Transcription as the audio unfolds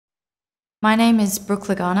My name is Brooke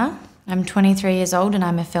Lagana. I'm 23 years old and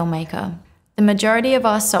I'm a filmmaker. The majority of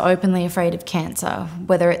us are openly afraid of cancer,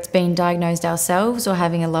 whether it's been diagnosed ourselves or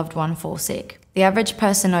having a loved one fall sick. The average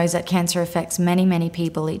person knows that cancer affects many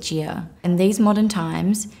people each year. In these modern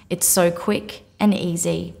times, it's so quick and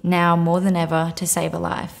easy, now more than ever, to save a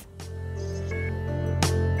life.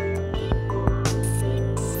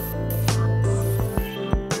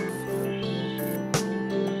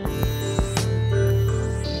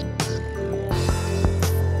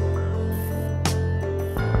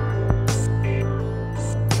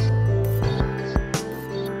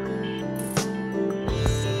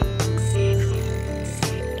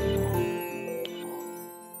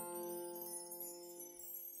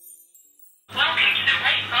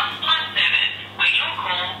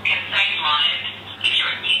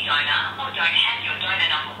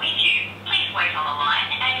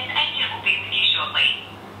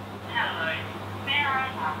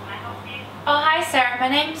 Oh, hi Sarah, my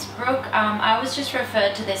name's Brooke. I was just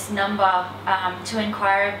referred to this number to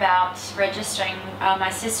inquire about registering my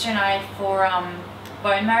sister and I for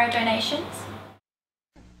bone marrow donations.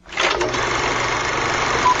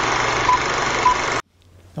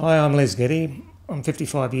 Hi, I'm Les Getty. I'm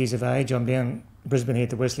 55 years of age. I'm down in Brisbane here at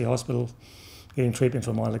the Wesley Hospital getting treatment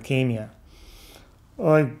for my leukaemia.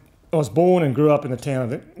 I was born and grew up in a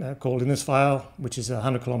town called Innisfail, which is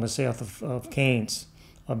 100 kilometres south of Cairns.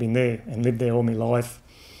 I've been there and lived there all my life,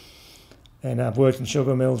 and I've worked in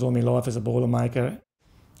sugar mills all my life as a boilermaker.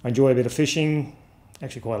 I enjoy a bit of fishing,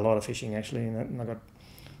 actually quite a lot of fishing actually, and I've got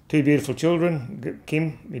two beautiful children.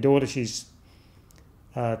 Kim, my daughter, she's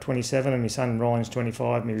 27, and my son Ryan's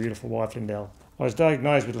 25, my beautiful wife Lindell. I was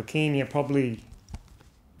diagnosed with leukaemia probably,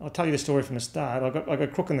 I'll tell you the story from the start. I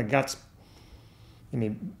got crook in the guts, probably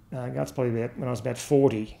when I was about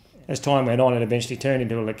 40. As time went on, it eventually turned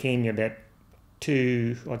into a leukaemia about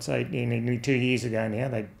nearly 2 years ago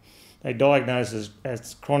now. They diagnosed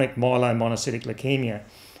as chronic myelomonocytic leukemia,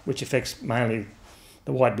 which affects mainly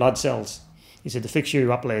the white blood cells. He said, to fix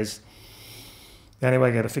you up, Les, the only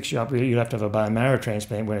way to fix you up, you have to have a bone marrow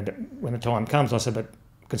transplant when the time comes. I said, but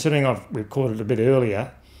considering we've caught it a bit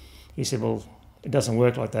earlier, he said, well, it doesn't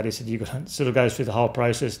work like that. He said, it sort of goes through the whole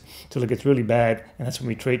process till it gets really bad, and that's when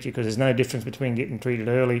we treat you, because there's no difference between getting treated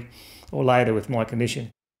early or later with my condition.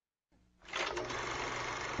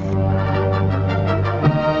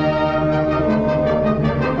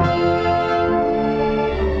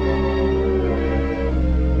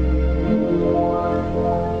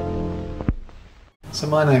 So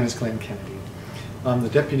my name is Glenn Kennedy. I'm the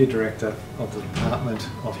Deputy Director of the Department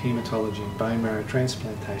of Haematology and Bone Marrow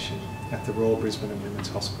Transplantation at the Royal Brisbane and Women's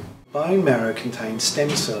Hospital. Bone marrow contains stem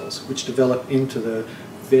cells which develop into the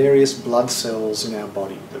various blood cells in our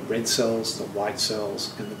body, the red cells, the white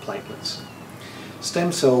cells and the platelets.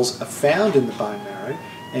 Stem cells are found in the bone marrow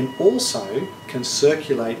and also can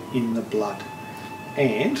circulate in the blood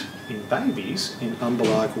and, in babies, in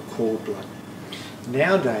umbilical cord blood.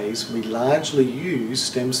 Nowadays, we largely use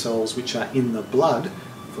stem cells which are in the blood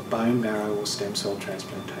for bone marrow or stem cell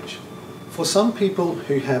transplantation. For some people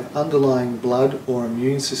who have underlying blood or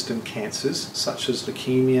immune system cancers, such as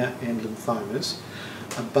leukemia and lymphomas,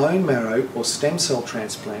 a bone marrow or stem cell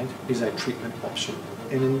transplant is a treatment option,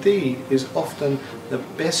 and indeed is often the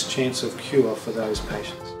best chance of cure for those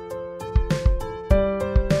patients.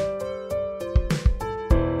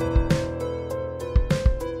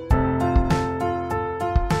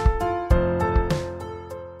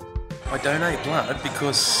 I donate blood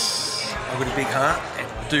because I've got a big heart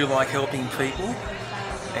and do like helping people.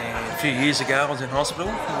 And a few years ago I was in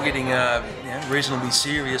hospital getting a reasonably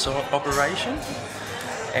serious operation.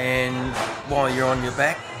 And while you're on your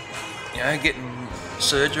back, getting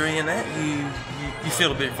surgery and that, you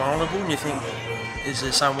feel a bit vulnerable and you think, is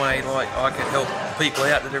there some way like I could help people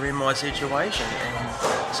out that are in my situation?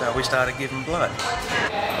 And so we started giving blood.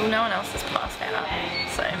 Well, no one else has passed out,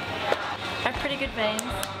 so I have pretty good veins.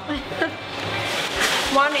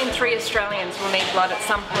 1 in 3 Australians will need blood at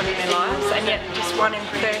some point in their lives, and yet just 1 in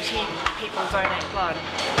 30 people donate blood.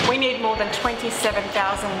 We need more than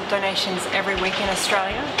 27,000 donations every week in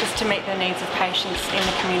Australia just to meet the needs of patients in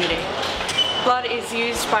the community. Blood is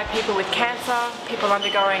used by people with cancer, people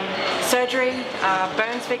undergoing surgery,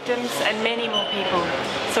 burns victims, and many more people.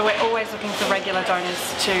 So we're always looking for regular donors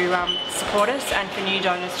to support us and for new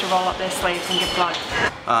donors to roll up their sleeves and give blood.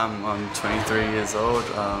 I'm 23 years old.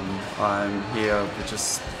 I'm here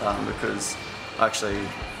just because I actually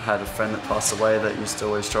had a friend that passed away that used to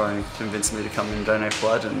always try and convince me to come and donate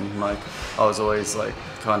blood, and I was always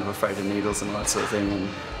kind of afraid of needles and all that sort of thing, and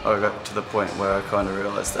I got to the point where I kind of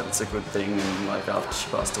realised that it's a good thing, and after she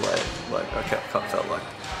passed away, I felt like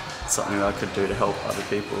something that I could do to help other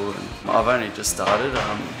people. And I've only just started.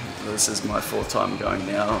 This is my 4th time going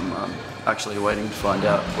now. I'm actually waiting to find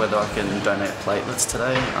out whether I can donate platelets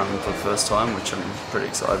today for the first time, which I'm pretty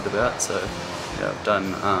excited about. So yeah, I've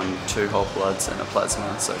done 2 whole bloods and a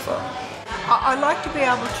plasma so far. I like to be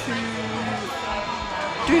able to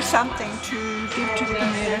do something to give to the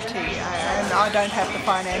community, and I don't have the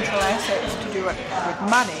financial assets to do it with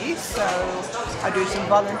money, so I do some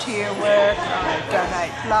volunteer work, I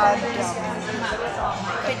donate blood,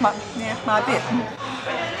 my bit.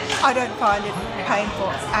 I don't find it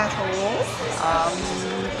painful at all.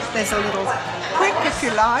 There's a little prick, if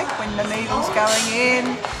you like, when the needle's going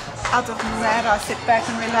in. Other than that, I sit back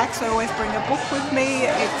and relax. I always bring a book with me.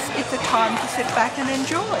 It's a time to sit back and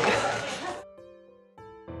enjoy.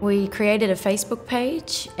 We created a Facebook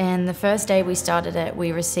page, and the first day we started it,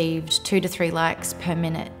 we received 2 to 3 likes per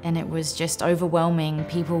minute, and it was just overwhelming.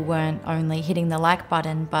 People weren't only hitting the like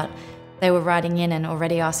button, but they were writing in and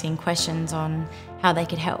already asking questions on how they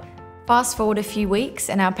could help. Fast forward a few weeks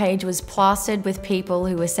and our page was plastered with people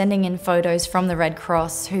who were sending in photos from the Red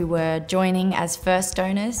Cross, who were joining as first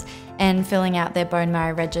donors and filling out their bone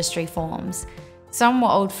marrow registry forms. Some were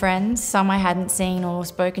old friends, some I hadn't seen or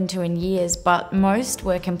spoken to in years, but most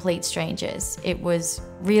were complete strangers. It was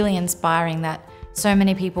really inspiring that so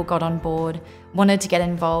many people got on board, wanted to get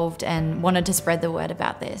involved and wanted to spread the word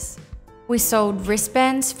about this. We sold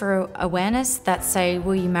wristbands for awareness that say,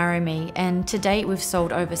 "Will you marry me?" and to date we've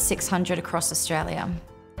sold over 600 across Australia.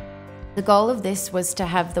 The goal of this was to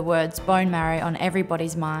have the words bone marrow on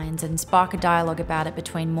everybody's minds and spark a dialogue about it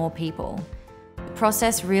between more people. The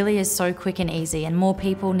process really is so quick and easy, and more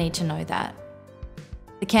people need to know that.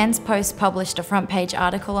 The Cairns Post published a front page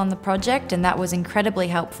article on the project, and that was incredibly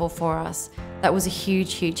helpful for us. That was a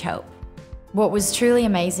huge, huge help. What was truly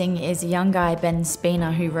amazing is a young guy, Ben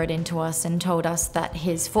Spina, who wrote into us and told us that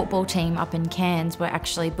his football team up in Cairns were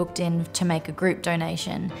actually booked in to make a group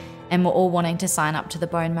donation and were all wanting to sign up to the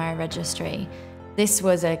Bone Marrow Registry. This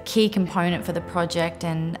was a key component for the project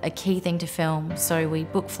and a key thing to film, so we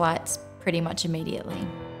booked flights pretty much immediately.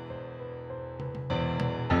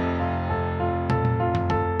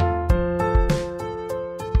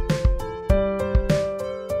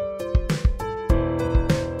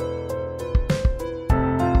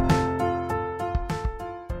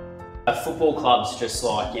 A football club's just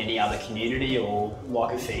like any other community or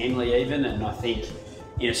like a family even, and I think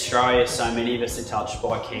in Australia so many of us are touched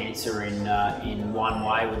by cancer in one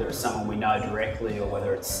way, whether it's someone we know directly or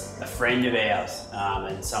whether it's a friend of ours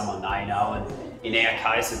and someone they know, and in our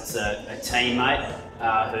case it's a teammate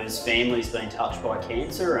whose family's been touched by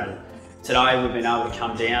cancer, and today we've been able to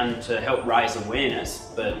come down to help raise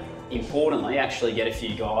awareness, but importantly actually get a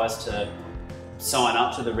few guys to sign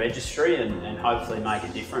up to the registry and hopefully make a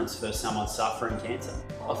difference for someone suffering cancer.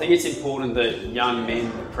 I think it's important that young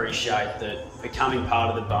men appreciate that becoming part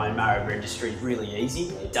of the Bone Marrow Registry is really easy.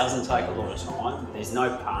 It doesn't take a lot of time, there's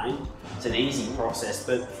no pain, it's an easy process,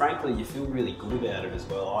 but frankly you feel really good about it as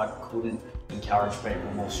well. I couldn't encourage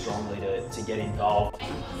people more strongly to get involved.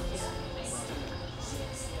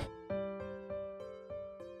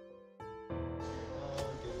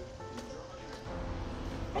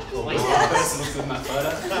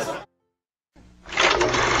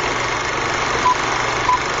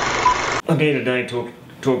 I'm here today to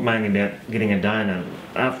talk mainly about getting a donor.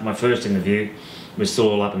 After my first interview, we were still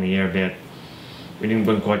all up in the air about,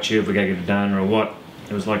 weren't quite sure if we were going to get a donor or what.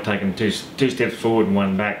 It was like taking two steps forward and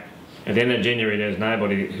one back. At the end of January there was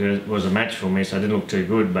nobody who was a match for me, so it didn't look too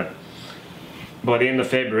good, but by the end of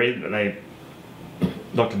February,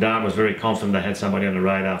 Dr. Darn was very confident they had somebody on the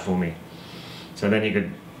radar for me. So then he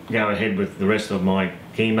could go ahead with the rest of my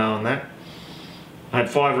chemo and that. I had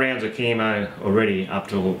 5 rounds of chemo already up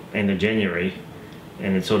till end of January,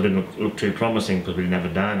 and it sort of didn't look too promising because we didn't have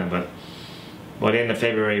a donor, but by the end of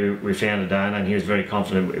February we found a donor and he was very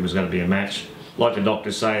confident it was going to be a match. Like the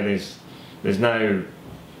doctors say, there's no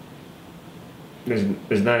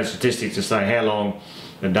statistics to say how long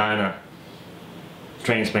the donor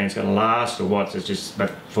transplant's going to last or what. It's just,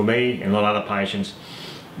 but for me and a lot of other patients,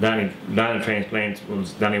 donor transplant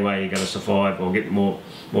was the only way you're going to survive or get more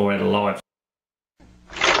out of life.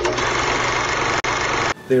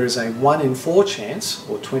 There is a 1 in 4 chance,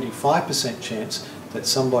 or 25% chance, that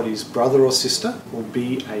somebody's brother or sister will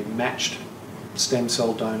be a matched stem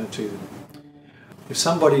cell donor to them. If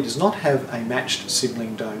somebody does not have a matched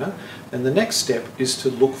sibling donor, then the next step is to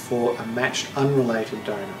look for a matched unrelated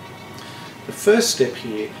donor. The first step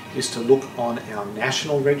here is to look on our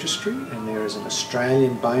national registry, and there is an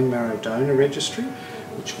Australian Bone Marrow Donor Registry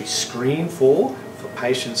which we screen for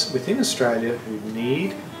patients within Australia who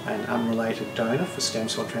need an unrelated donor for stem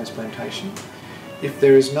cell transplantation. If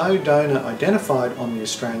there is no donor identified on the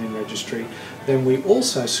Australian registry, then we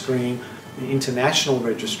also screen the international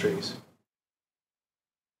registries.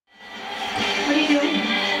 What are you doing?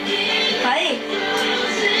 Hey!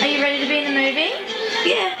 Are you ready to be in the movie?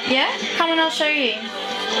 Yeah. Yeah? Come on, I'll show you.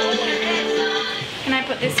 Can I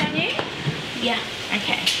put this on you? Yeah.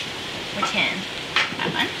 Okay. Which hand?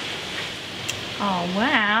 That one. Oh,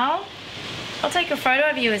 wow. I'll take a photo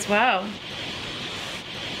of you as well.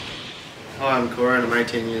 Hi, I'm Cora and I'm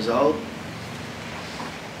 18 years old.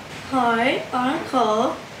 Hi, I'm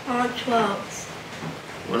Cora. I'm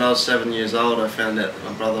 12. When I was 7 years old, I found out that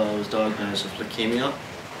my brother was diagnosed with leukemia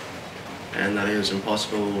and that he was in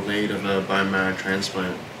possible need of a bone marrow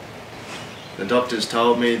transplant. The doctors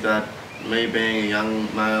told me that me being a young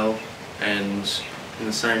male and in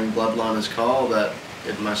the same bloodline as Kyle, that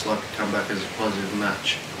it'd most likely come back as a positive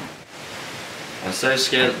match. I was so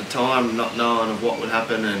scared at the time, not knowing of what would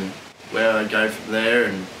happen and where I'd go from there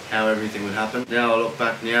and how everything would happen. Now I look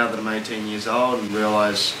back now that I'm 18 years old and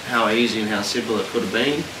realise how easy and how simple it could have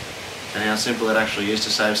been and how simple it actually is to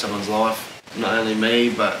save someone's life. Not only me,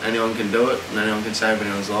 but anyone can do it and anyone can save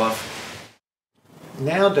anyone's life.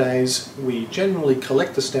 Nowadays, we generally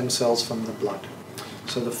collect the stem cells from the blood.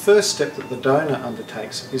 So the first step that the donor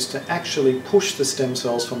undertakes is to actually push the stem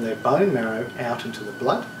cells from their bone marrow out into the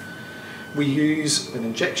blood. We use an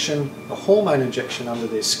injection, a hormone injection under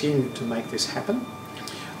their skin to make this happen.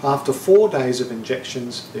 After 4 days of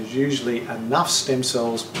injections, there's usually enough stem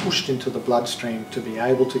cells pushed into the bloodstream to be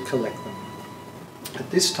able to collect them. At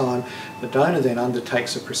this time, the donor then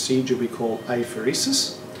undertakes a procedure we call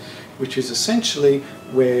apheresis, which is essentially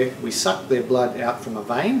where we suck their blood out from a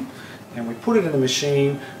vein and we put it in a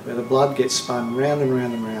machine where the blood gets spun round and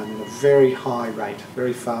round and round at a very high rate,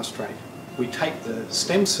 very fast rate. We take the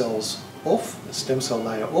stem cells off, the stem cell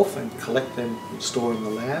layer off, and collect them and store in the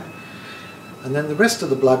lab. And then the rest of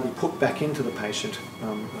the blood we put back into the patient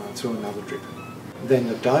through another drip. Then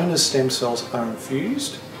the donor's stem cells are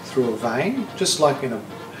infused through a vein, just like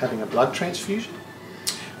having a blood transfusion.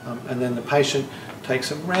 And then the patient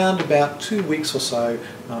takes around about 2 weeks or so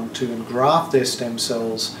to engraft their stem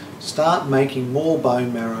cells, start making more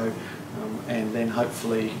bone marrow, and then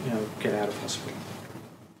hopefully get out of hospital.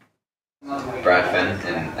 Brad Fenn,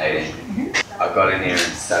 18. I got in here on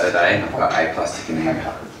Saturday and I've got A+ tick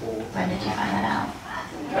anemia. When did you find that out?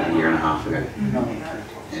 About a year and a half ago.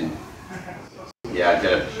 And yeah, I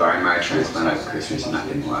did a bone marrow transplant over Christmas and that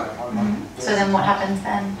didn't work. So then what happens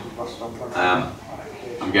then?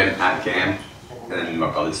 I'm getting ATCAM and then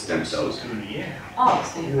my brother's stem cells.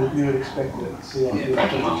 Oh, so you would expect it.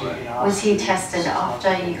 Okay. Was he tested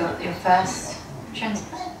after you got your first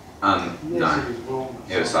transplant? No.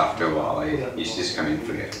 It was after a while. I used to just come in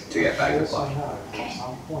to get bags of blood. Okay.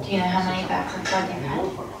 Do you know how many bags of blood you've had?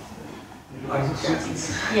 Like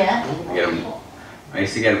thousands. Yeah? I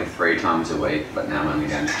used to get them 3 times a week, but now I'm only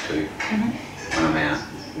down to 2 when I'm out.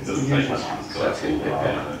 So I feel a bit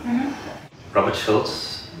better. Robert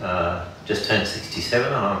Schultz, just turned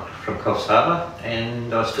 67. I'm from Coffs Harbour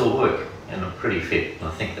and I still work and I'm pretty fit. And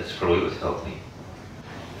I think that's probably what's helped me.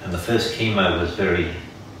 And the first chemo was very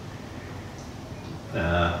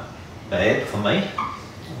bad for me,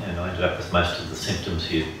 and I ended up with most of the symptoms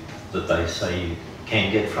that they say you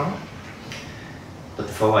can get from it. But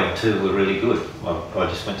the following 2 were really good. I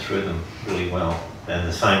just went through them really well. And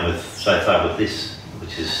the same with so far with this,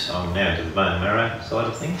 which is I'm now into the bone marrow side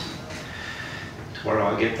of things, to where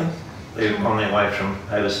I get them. They're on their way from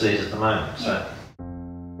overseas at the moment.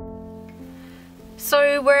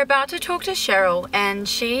 So we're about to talk to Cheryl, and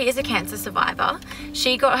she is a cancer survivor.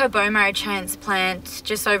 She got her bone marrow transplant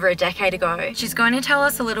just over a decade ago. She's going to tell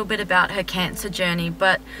us a little bit about her cancer journey,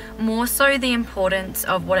 but more so the importance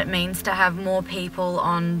of what it means to have more people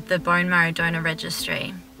on the Bone Marrow Donor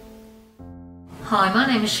Registry. Hi, my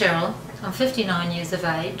name is Cheryl. I'm 59 years of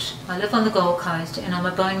age. I live on the Gold Coast and I'm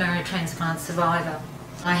a bone marrow transplant survivor.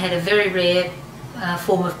 I had a very rare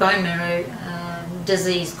form of bone marrow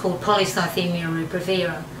disease called polycythemia rubra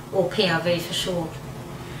vera, or PRV for short.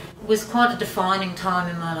 It was quite a defining time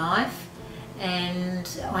in my life, and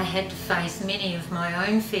I had to face many of my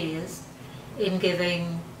own fears in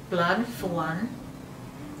giving blood, for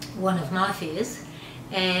one of my fears,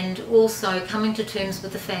 and also coming to terms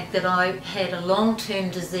with the fact that I had a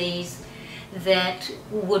long-term disease that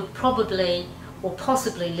would probably or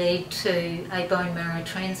possibly lead to a bone marrow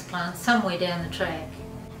transplant somewhere down the track.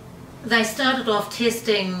 They started off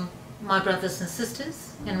testing my brothers and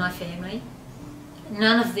sisters and my family.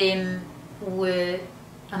 None of them were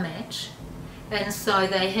a match, And so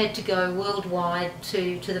they had to go worldwide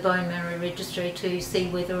to the Bone Marrow Registry to see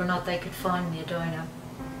whether or not they could find their donor.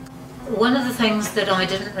 One of the things that I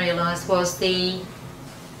didn't realise was the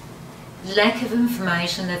lack of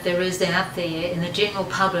information that there is out there in the general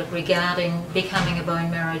public regarding becoming a bone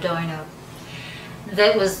marrow donor.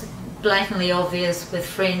 That was blatantly obvious with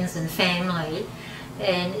friends and family,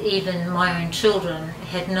 and even my own children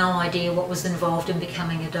had no idea what was involved in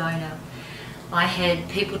becoming a donor. I had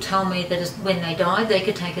people tell me that when they died they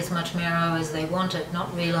could take as much marrow as they wanted,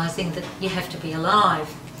 not realising that you have to be alive.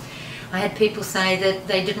 I had people say that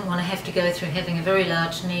they didn't want to have to go through having a very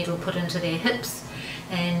large needle put into their hips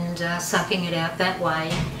and sucking it out that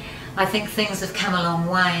way. I think things have come a long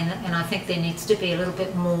way, and I think there needs to be a little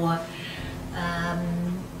bit more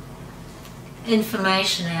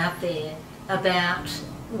information out there about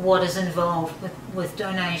what is involved with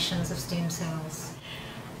donations of stem cells.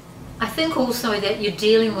 I think also that you're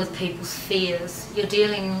dealing with people's fears. You're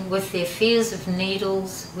dealing with their fears of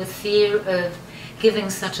needles, with fear of giving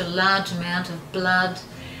such a large amount of blood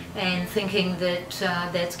and thinking that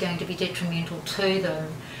that's going to be detrimental to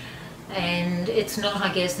them. And it's not,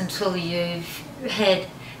 I guess, until you've had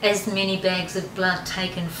as many bags of blood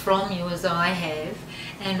taken from you as I have,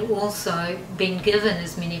 and also been given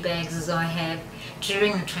as many bags as I have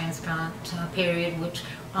during the transplant period, which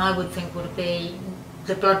I would think would be,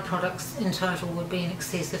 the blood products in total would be in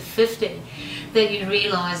excess of 50, that you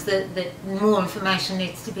realise that more information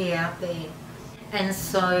needs to be out there. And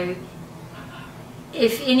so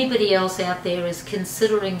if anybody else out there is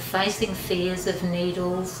considering facing fears of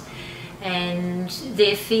needles and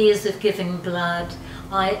their fears of giving blood,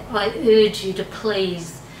 I urge you to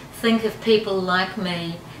please think of people like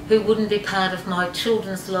me who wouldn't be part of my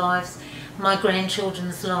children's lives, my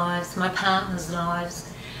grandchildren's lives, my partner's lives,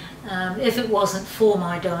 if it wasn't for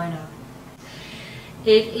my donor.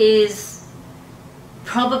 It is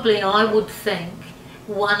probably, I would think,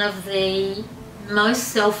 one of the most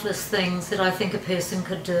selfless things that I think a person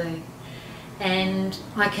could do. And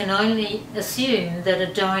I can only assume that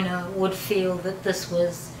a donor would feel that this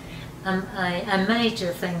was a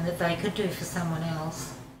major thing that they could do for someone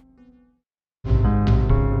else.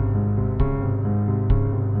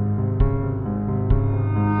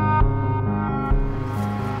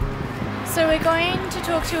 So we're going to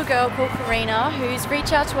talk to a girl called Karina who's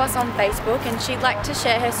reached out to us on Facebook, and she'd like to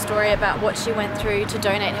share her story about what she went through to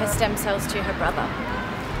donate her stem cells to her brother.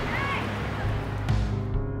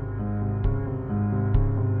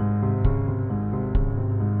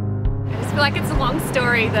 I just feel like it's a long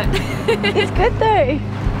story that... It's good though.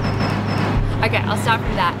 Okay, I'll start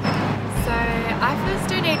from that. So I first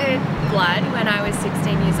donated blood when I was 16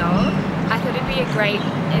 years old. I thought it'd be a great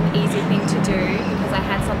and easy thing to do because I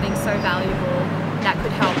had something so valuable that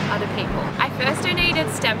could help other people. I first donated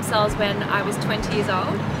stem cells when I was 20 years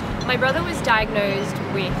old. My brother was diagnosed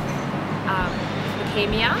with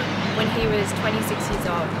leukemia when he was 26 years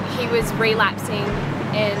old. He was relapsing,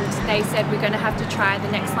 and they said we're going to have to try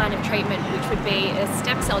the next line of treatment, which would be a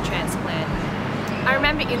stem cell transplant. I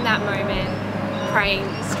remember in that moment praying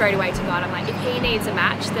straight away to God. I'm like, if he needs a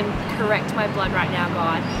match, then correct my blood right now,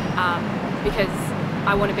 God, because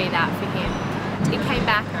I want to be that for him. It came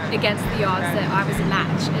back against the odds that I was a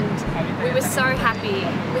match, and we were so happy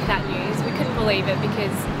with that news. We couldn't believe it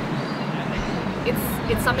because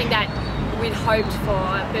it's something that we'd hoped for,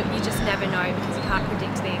 but you just never know because you can't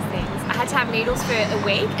predict these things. I had to have needles for a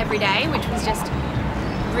week every day, which was just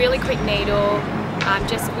really quick needle,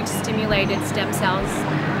 which stimulated stem cells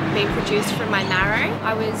being produced from my marrow.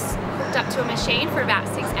 I was hooked up to a machine for about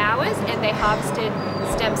 6 hours and they harvested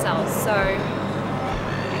stem cells. So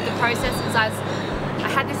the process was I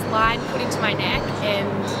had this line put into my neck, and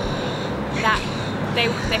that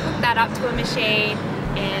they hooked that up to a machine,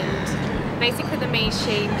 and basically the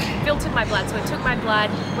machine filtered my blood. So it took my blood,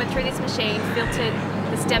 went through this machine, filtered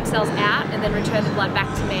the stem cells out, and then returned the blood back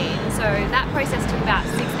to me. And so that process took about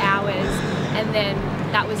 6 hours, and then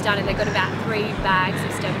that was done, and they got about 3 bags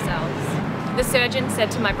of stem cells. The surgeon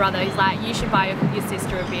said to my brother, he's like, you should buy your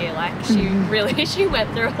sister a beer, like she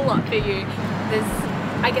went through a lot for you.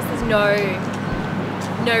 I guess there's no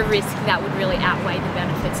risk that would really outweigh the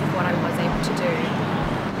benefits of what I was able to do.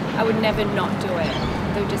 I would never not do it.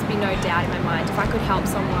 There would just be no doubt in my mind if I could help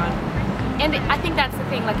someone. And I think that's the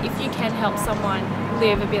thing, like if you can help someone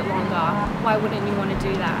live a bit longer, why wouldn't you want to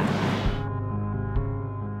do that?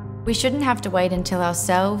 We shouldn't have to wait until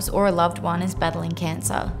ourselves or a loved one is battling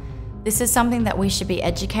cancer. This is something that we should be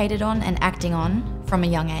educated on and acting on from a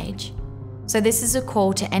young age. So this is a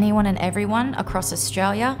call to anyone and everyone across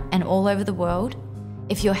Australia and all over the world.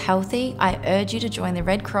 If you're healthy, I urge you to join the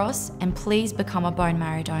Red Cross and please become a bone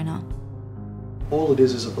marrow donor. All it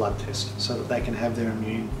is a blood test so that they can have their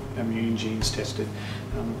immune genes tested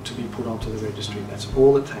to be put onto the registry. That's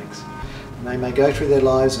all it takes. And they may go through their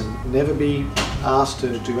lives and never be asked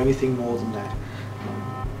to do anything more than that.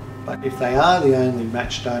 But if they are the only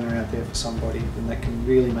matched donor out there for somebody, then that can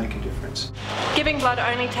really make a difference. Giving blood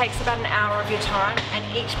only takes about an hour of your time, and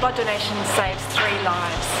each blood donation saves 3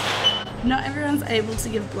 lives. Not everyone's able to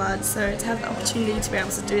give blood, so to have the opportunity to be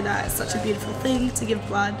able to do that is such a beautiful thing, to give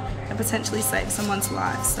blood and potentially save someone's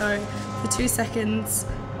life. So for 2 seconds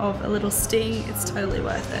of a little sting, it's totally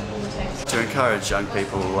worth it. To encourage young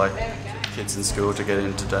people, like kids in school, to get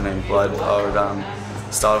into donating blood, I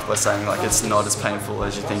would start off by saying it's not as painful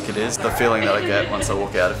as you think it is. The feeling that I get once I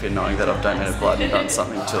walk out of here knowing that I've donated blood and done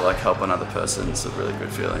something to help another person is a really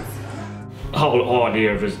good feeling. The whole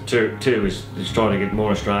idea of it too is trying to get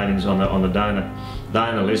more Australians on the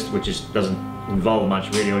donor list, which doesn't involve much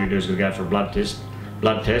really. All you do is go for a blood test,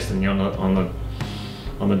 and you're on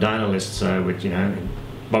the donor list. So, which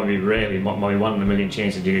probably rarely, might be 1 in a million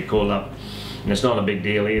chance that you get called up, and it's not a big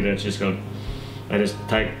deal either. It's just they just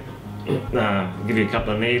give you a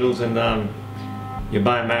couple of needles, and your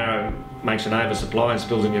bone marrow makes an oversupply and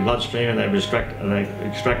spills in your bloodstream, and they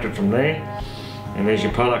extract it from there. And there's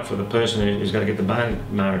your product for the person who's going to get the bone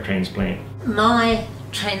marrow transplant. My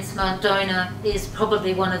transplant donor is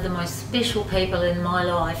probably one of the most special people in my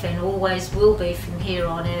life, and always will be from here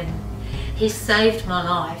on in. He saved my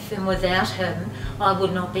life, and without him I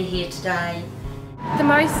would not be here today. The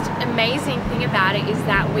most amazing thing about it is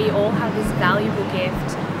that we all have this valuable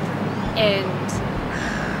gift, and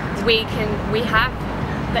we have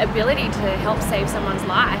the ability to help save someone's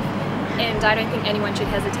life, and I don't think anyone should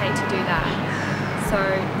hesitate to do that. So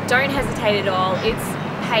don't hesitate at all. It's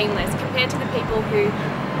painless compared to the people who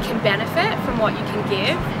can benefit from what you can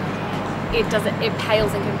give. It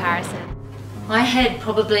pales in comparison. I had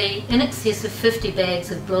probably in excess of 50 bags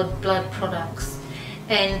of blood products,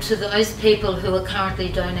 and to those people who are currently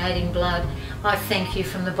donating blood, I thank you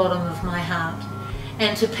from the bottom of my heart.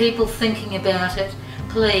 And to people thinking about it,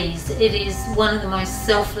 please, it is one of the most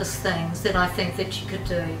selfless things that I think that you could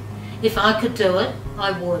do. If I could do it,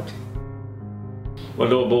 I would. Well,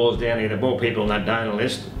 it all boils down here. The more people on that donor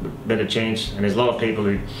list, the better chance. And there's a lot of people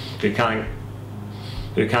who can't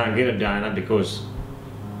get a donor because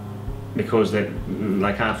they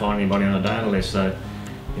can't find anybody on the donor list. So,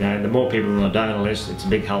 the more people on the donor list, it's a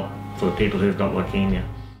big help for the people who've got leukemia.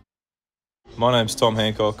 My name's Tom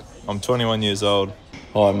Hancock. I'm 21 years old.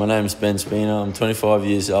 Hi, my name's Ben Spina. I'm 25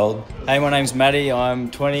 years old. Hey, my name's Maddie. I'm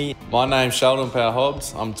 20. My name's Sheldon Power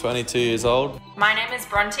Hobbs. I'm 22 years old. My name is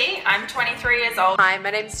Bronte. I'm 23 years old. Hi,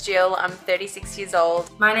 my name's Jill. I'm 36 years old.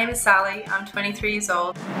 My name is Sally. I'm 23 years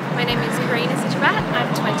old. My name is Karina Sichabat.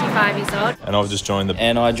 I'm 25 years old. And I've just joined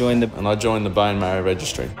I joined the Bone Marrow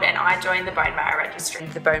Registry. And I joined the Bone Marrow Registry.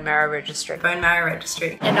 The Bone Marrow Registry. Bone Marrow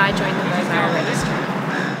Registry. And I joined the Bone Marrow Registry.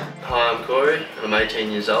 Hi, I'm Corey. I'm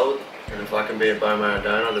 18 years old. And if I can be a bone marrow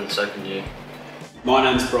donor, then so can you. My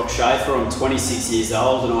name's Brooke Schaefer. I'm 26 years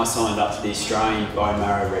old, and I signed up to the Australian Bone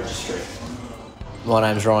Marrow Registry. My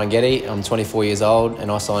name's Ryan Getty. I'm 24 years old,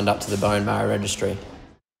 and I signed up to the Bone Marrow Registry.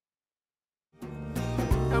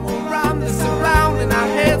 And we'll run this around in our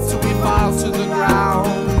heads till we fall to the ground.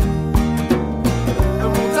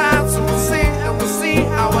 And we'll dance and we'll sing and we'll see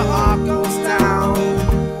how it all goes down.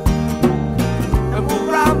 And we'll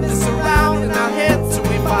run this around in our heads till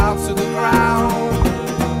we fall to the ground.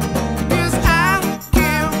 Cause I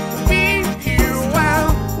can be here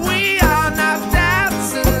while we are not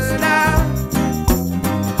dancing now.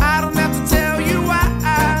 I don't have to tell you why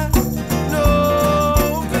I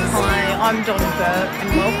know. Hi, I'm Donna Burke and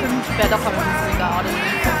welcome to Better Homes in the Garden. I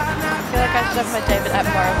feel like I should have my David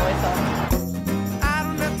Attenborough voice on.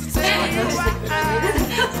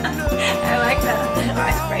 I like that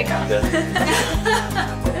icebreaker.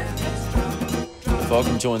 If I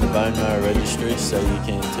can join the Bone Marrow Registry, so you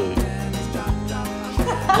can too.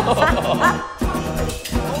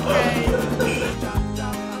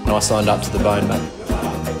 And I signed up to the Bone Marrow.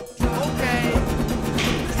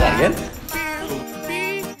 Is that again?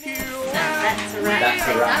 That's a wrap. That's a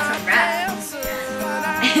wrap. That's a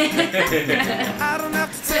wrap. I don't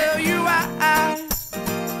have to tell you why.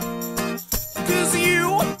 Cause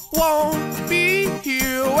you won't be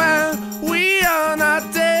here when we are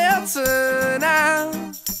not dancing now.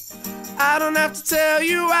 I don't have to tell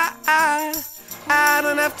you why. I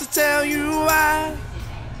don't have to tell you why.